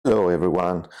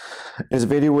everyone. In this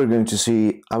video we're going to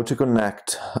see how to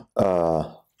connect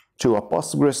to a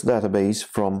Postgres database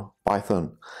from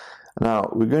Python. Now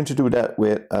we're going to do that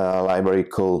with a library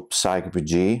called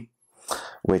Psycopg2,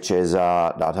 which is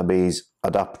a database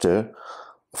adapter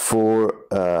for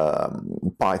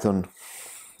Python.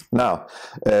 Now,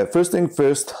 first thing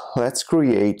first, let's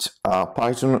create a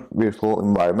Python virtual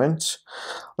environment.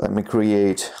 Let me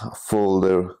create a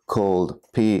folder called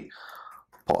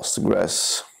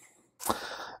PostgreSQL.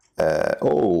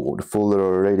 The folder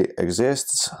already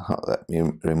exists. Let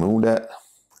me remove that.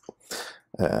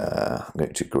 I'm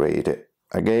going to create it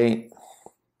again.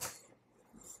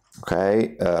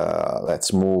 Okay,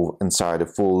 let's move inside the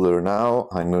folder now.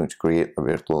 I'm going to create a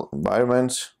virtual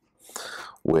environment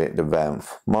with the venv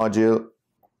module.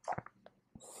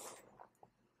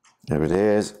 There it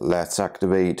is. Let's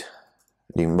activate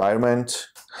the environment,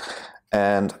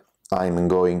 and I'm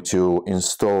going to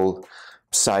install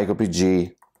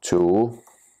Psycopg2.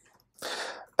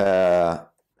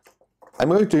 I'm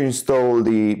going to install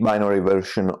the binary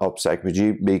version of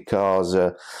Psycopg because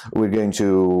we're going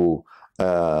to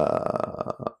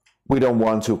we don't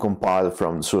want to compile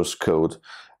from the source code,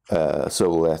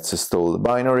 so let's install the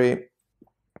binary.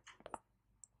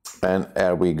 And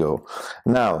there we go.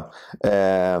 Now,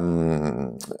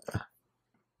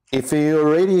 if you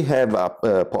already have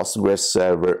a Postgres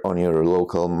server on your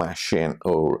local machine,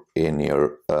 or in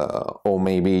your, or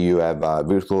maybe you have a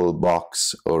virtual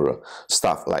box or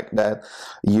stuff like that,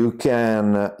 you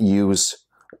can use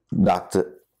that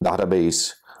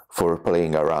database for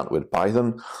playing around with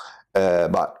Python.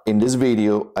 But in this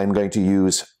video, I'm going to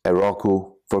use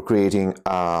heroku for creating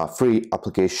a free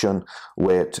application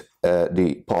with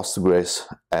the Postgres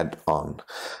add-on.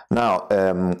 Now,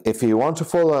 if you want to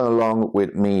follow along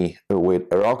with me with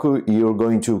heroku, you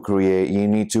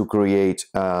need to create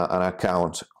an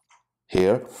account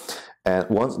here. And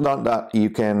once done that, you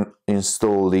can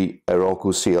install the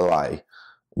heroku CLI,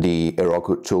 the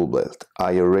heroku toolbuild.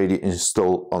 I already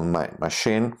installed on my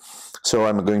machine, so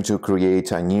I'm going to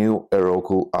create a new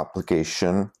heroku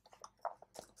application.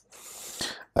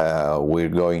 We're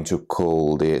going to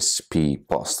call this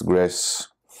Postgres.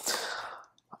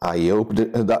 I hope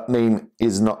that name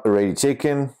is not already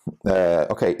taken.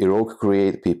 Okay, heroku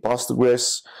create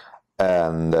Postgres,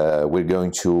 and we're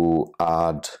going to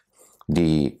add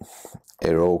the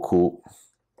heroku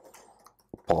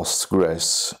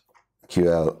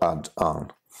PostgreSQL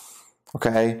add-on.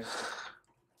 Okay,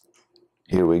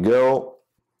 here we go.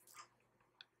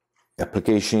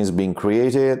 Application is being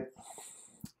created.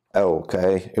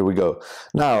 Okay, here we go.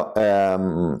 Now,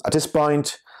 at this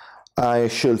point, I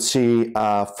should see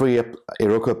a free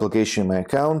heroku application in my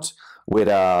account with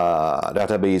a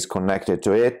database connected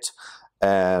to it.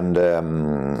 And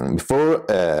before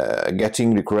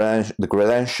getting the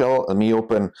credential, let me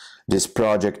open this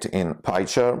project in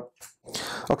PyCharm.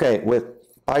 Okay, with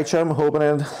PyCharm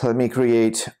opened, let me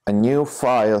create a new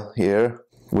file here.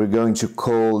 We're going to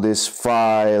call this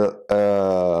file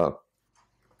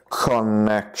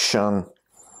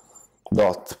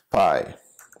connection.py.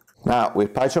 Now,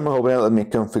 with PyCharm open, let me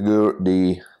configure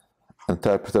the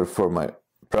interpreter for my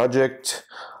project.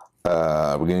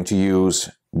 We're going to use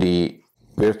the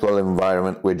virtual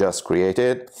environment we just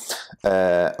created.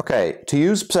 Okay, to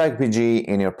use Psycopg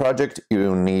in your project,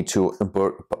 you need to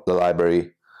import the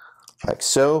library like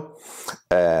so.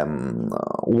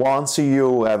 Once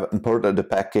you have imported the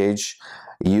package,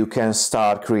 you can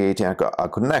start creating a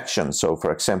connection. So,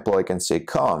 for example, I can say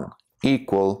con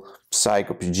equal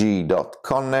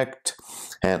psycopg.connect,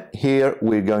 and here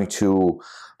we're going to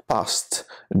pass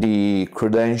the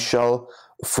credential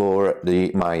for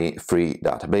my free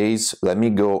database. Let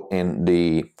me go in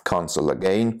the console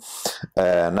again.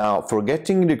 Now, for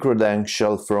getting the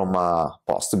credential from a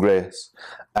Postgres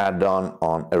add-on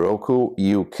on heroku,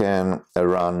 you can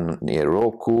run the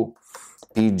heroku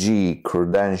pg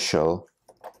credential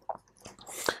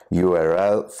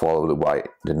URL followed by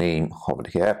the name of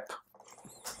the app.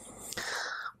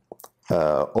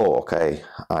 Okay,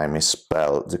 I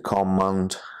misspelled the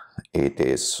command. It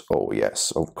is, oh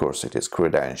yes, of course it is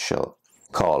credential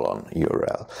colon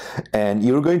URL. And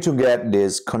you're going to get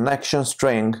this connection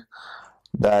string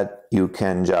that you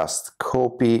can just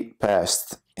copy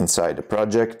paste inside the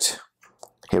project.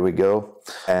 Here we go.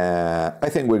 I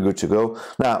think we're good to go.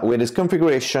 Now, with this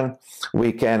configuration,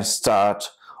 we can start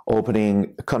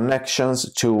opening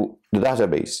connections to the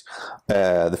database.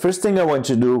 The first thing I want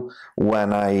to do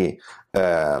when I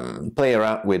play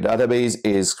around with database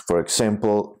is, for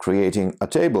example, creating a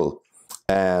table.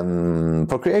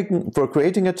 For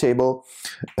creating a table,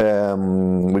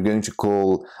 we're going to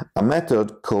call a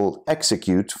method called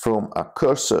execute from a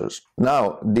cursor.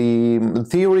 Now, the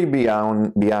theory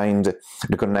behind the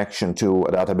connection to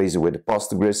a database with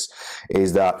Postgres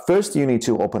is that first you need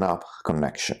to open up a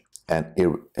connection, and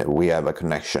here we have a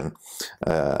connection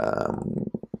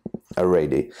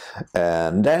already.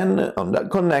 And then on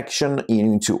that connection, you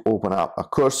need to open up a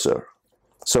cursor.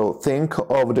 So think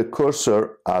of the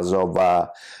cursor as of a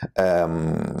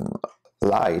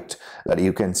light that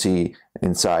you can see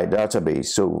inside database.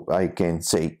 So I can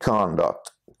say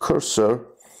con.cursor,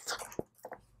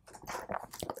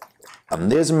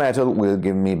 and this method will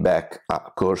give me back a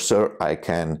cursor I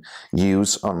can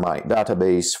use on my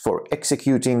database for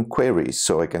executing queries.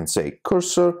 So I can say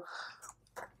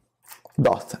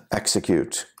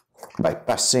cursor.execute by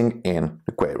passing in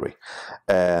the query.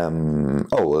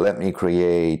 Let me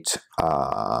create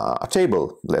a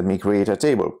table. Let me create a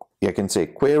table. You can say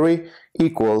query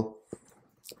equal,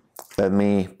 let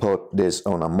me put this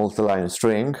on a multi-line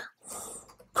string,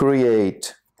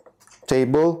 create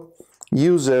table,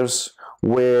 users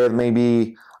with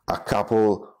maybe a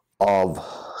couple of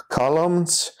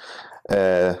columns.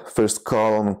 First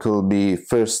column could be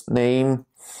first name,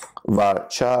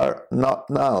 varchar not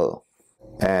null.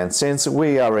 And since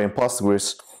we are in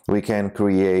Postgres, we can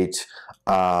create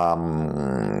a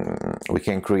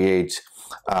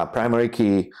primary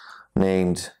key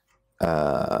named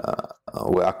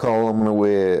a column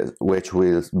which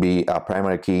will be a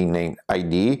primary key named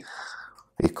ID.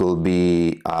 It could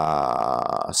be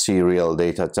a serial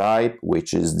data type,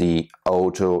 which is the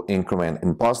auto increment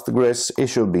in Postgres. It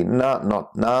should be not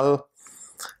null,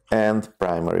 and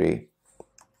primary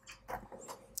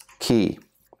key.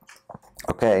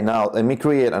 Okay, now let me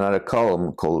create another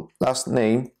column called last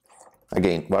name,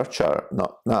 again varchar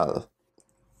not null.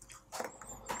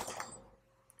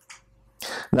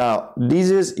 Now this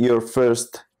is your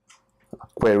first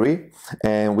query,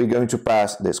 and we're going to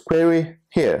pass this query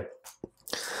here.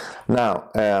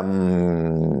 Now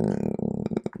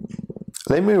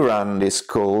let me run this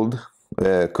code,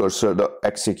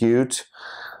 cursor.execute.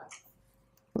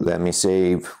 Let me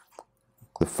save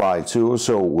the file too.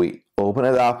 So we open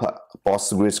it up, a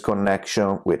Postgres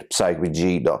connection with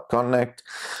Psycopg2.connect.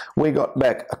 We got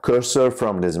back a cursor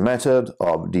from this method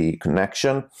of the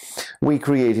connection. We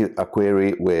created a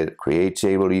query with create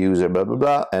table user blah blah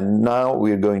blah, and now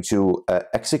we're going to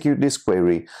execute this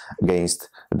query against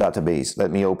the database.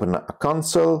 Let me open a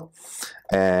console,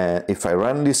 and if I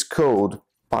run this code,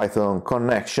 python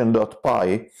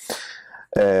connection.py,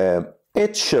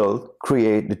 it shall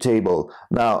create the table.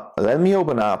 Now let me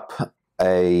open up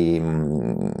a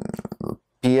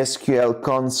PSQL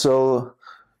console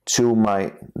to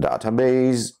my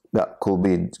database. That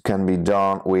can be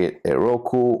done with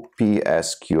heroku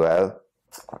PSQL.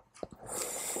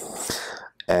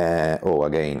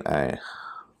 Again, I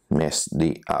missed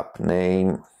the app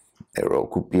name.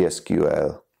 Heroku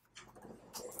PSQL.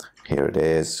 Here it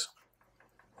is.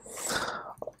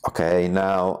 Okay,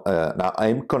 now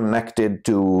I'm connected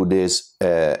to this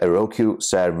Heroku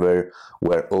server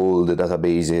where all the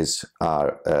databases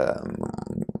are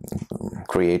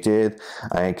created.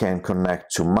 I can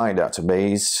connect to my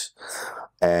database.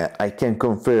 I can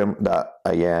confirm that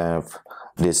I have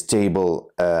this table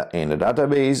in the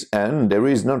database, and there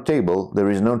is no table.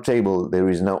 There is no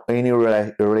any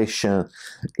relation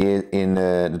in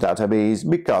the database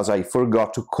because I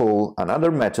forgot to call another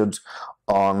method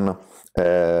on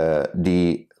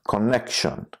the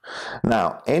connection.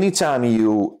 Now, anytime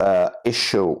you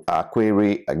issue a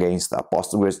query against a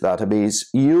Postgres database,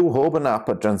 you open up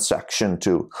a transaction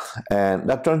too, and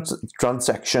that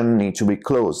transaction needs to be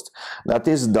closed. That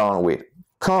is done with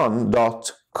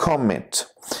con.commit.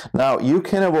 Now, you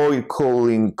can avoid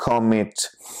calling commit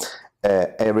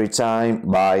every time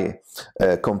by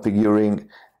configuring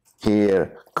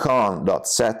here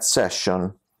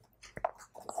con.setSession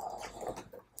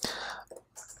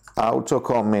auto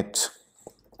commit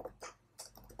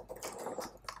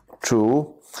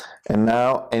true, and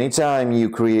now anytime you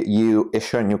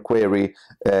issue a new query,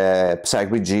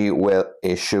 Psycopg will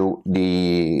issue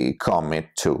the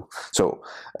commit too. So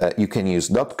you can use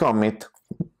 .commit,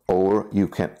 or you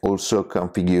can also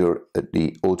configure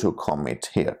the auto commit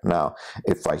here. Now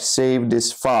if I save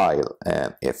this file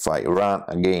and if I run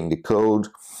again the code,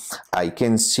 I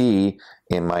can see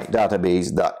in my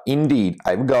database that indeed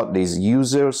I've got this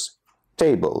users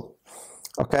table.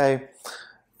 Okay,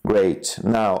 great.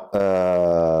 Now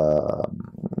how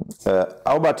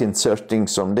about inserting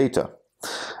some data?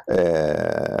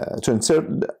 To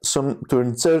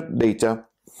insert data,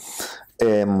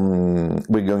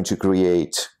 we're going to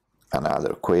create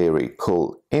another query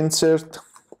called insert.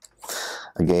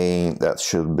 Again, that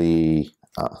should be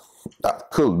that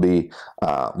could be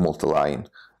a multi-line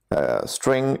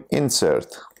string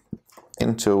insert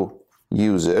into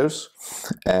users.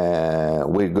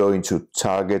 We're going to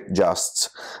target just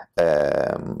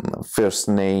first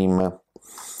name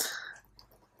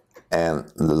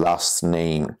and the last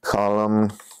name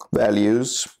column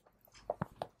values.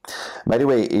 By the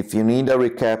way, if you need a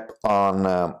recap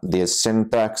on this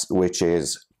syntax, which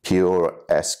is pure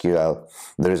SQL,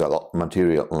 there is a lot of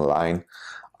material online.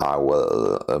 I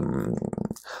will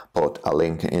put a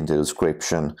link in the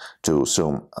description to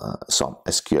some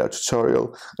SQL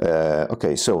tutorial.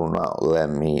 Okay, so now let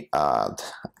me add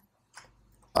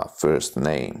a first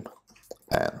name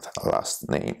and a last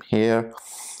name here.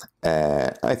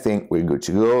 I think we're good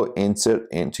to go. Insert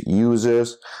into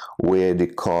users with the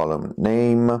column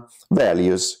name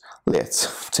values.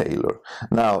 Let's tailor.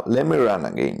 Now let me run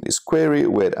again this query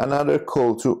with another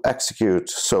call to execute.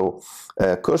 So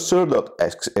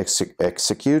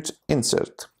cursor.execute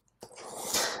insert.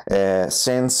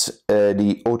 Since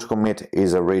the auto commit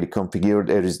is already configured,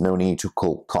 there is no need to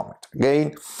call commit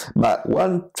again. But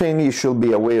one thing you should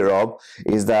be aware of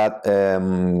is that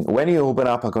when you open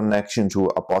up a connection to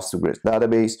a Postgres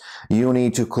database, you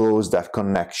need to close that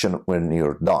connection when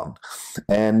you're done.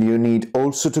 And you need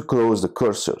also to close the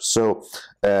cursor. So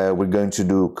we're going to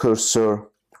do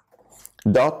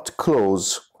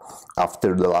cursor.close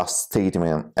after the last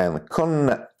statement and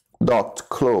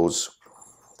connect.close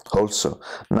also.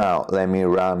 Now let me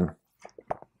run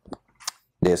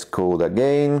this code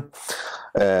again.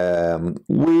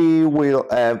 We will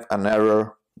have an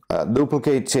error,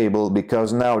 duplicate table,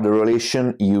 because now the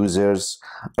relation users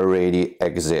already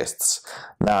exists.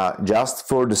 Now, just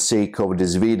for the sake of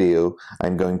this video,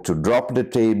 I'm going to drop the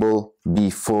table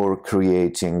before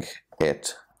creating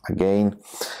it again.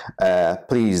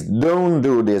 Please don't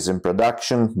do this in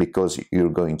production because you're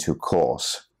going to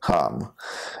cause harm.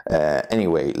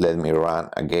 Anyway, let me run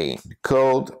again the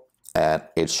code and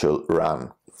it should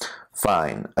run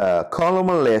fine. Column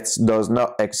lets does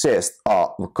not exist,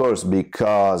 of course,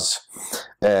 because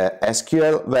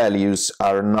SQL values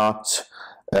are not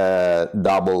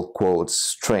double quote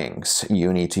strings.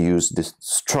 You need to use the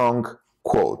strong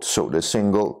quote, so the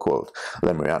single quote.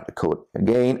 Let me run the code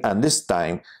again, and this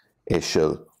time it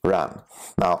should run.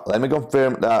 Now let me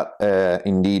confirm that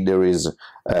indeed there is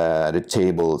the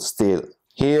table still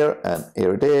here, and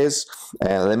here it is.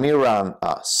 And let me run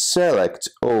a select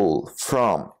all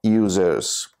from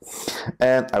users,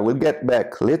 and I will get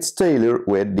back let's tailor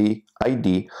with the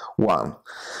ID 1.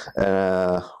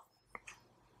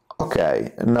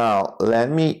 Okay, now let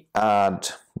me add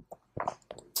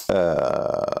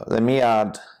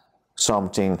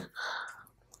something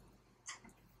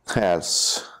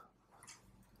else.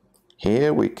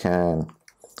 Here we can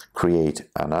create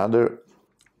another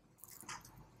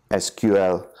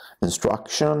SQL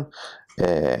instruction.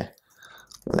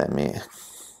 Let me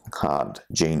add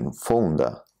Jane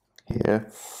Fonda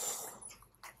here.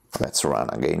 Let's run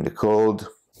again the code,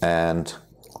 and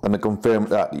let me confirm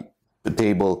that the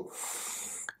table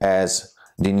has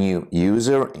the new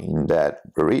user in that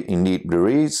indeed there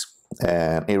is.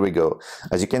 And here we go.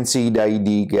 As you can see, the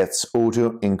ID gets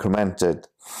auto incremented.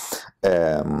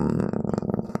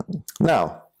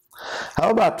 Now, how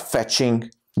about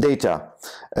fetching data?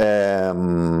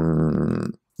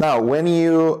 Now, when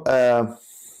you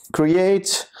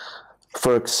create,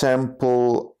 for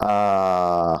example,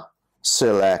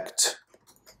 select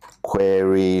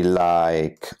query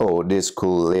like, oh, this could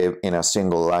live in a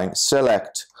single line,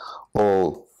 select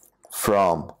all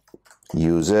from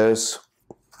users.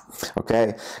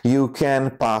 Okay, you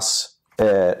can pass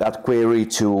that query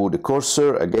to the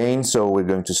cursor again, so we're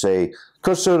going to say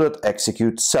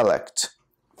cursor.execute select.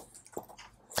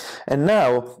 And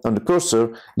now on the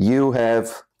cursor you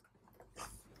have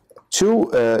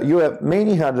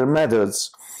many other methods.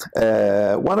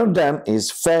 One of them is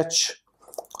fetch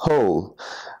whole.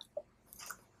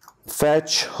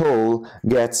 Fetch whole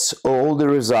gets all the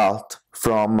result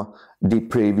from the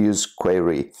previous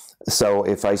query. So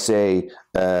if I say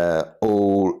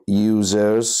all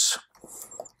users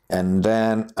and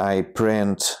then I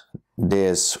print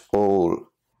this all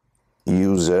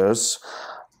users,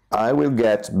 I will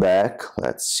get back,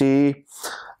 let's see,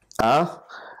 we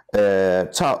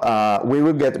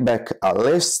will get back a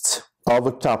list of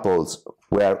tuples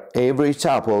where every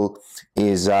tuple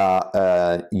is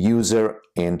a user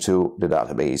into the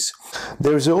database.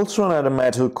 There is also another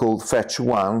method called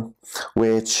fetch1,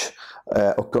 which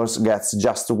of course gets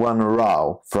just one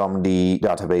row from the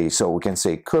database. So we can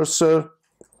say cursor.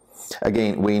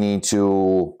 Again, we need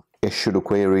to issue the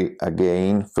query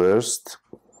again first.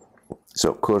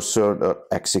 So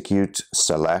cursor.execute,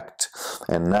 select,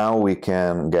 and now we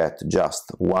can get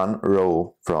just one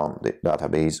row from the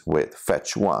database with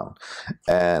fetch one.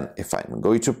 And if I'm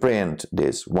going to print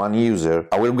this one user,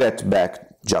 I will get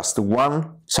back just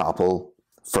one tuple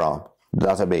from the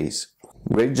database.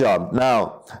 Great job.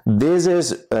 Now, this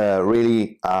is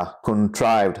really a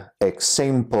contrived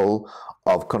example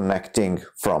of connecting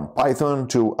from Python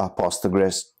to a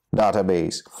Postgres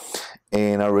database.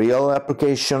 In a real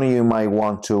application, you might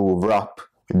want to wrap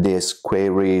these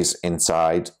queries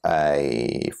inside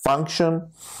a function,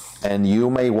 and you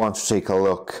may want to take a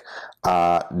look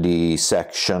at the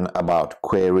section about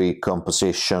query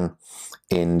composition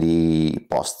in the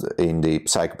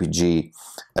Psycopg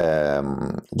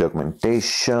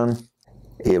documentation.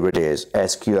 Here it is,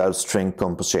 SQL string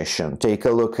composition. Take a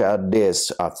look at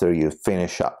this after you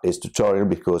finish up this tutorial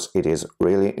because it is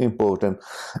really important.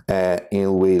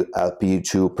 It will help you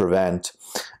to prevent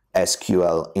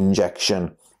SQL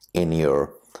injection in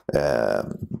your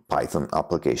Python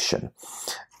application.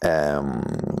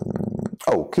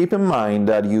 Keep in mind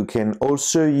that you can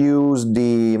also use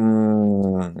the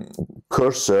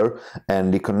cursor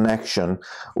and the connection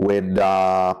with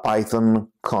the Python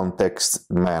context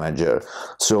manager.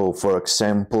 So, for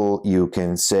example, you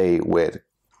can say with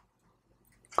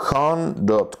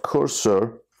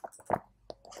con.cursor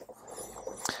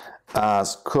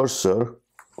as cursor,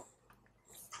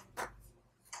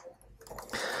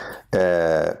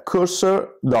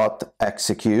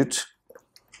 cursor.execute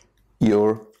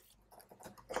your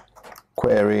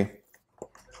query.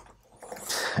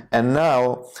 And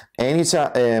now, every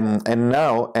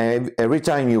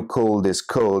time you call this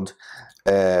code,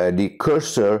 the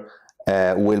cursor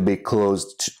will be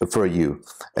closed for you.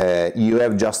 You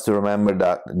have just to remember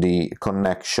that the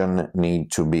connection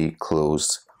needs to be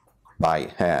closed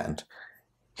by hand.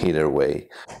 Either way,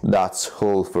 that's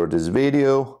all for this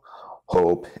video.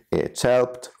 Hope it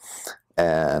helped,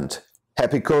 and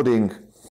happy coding!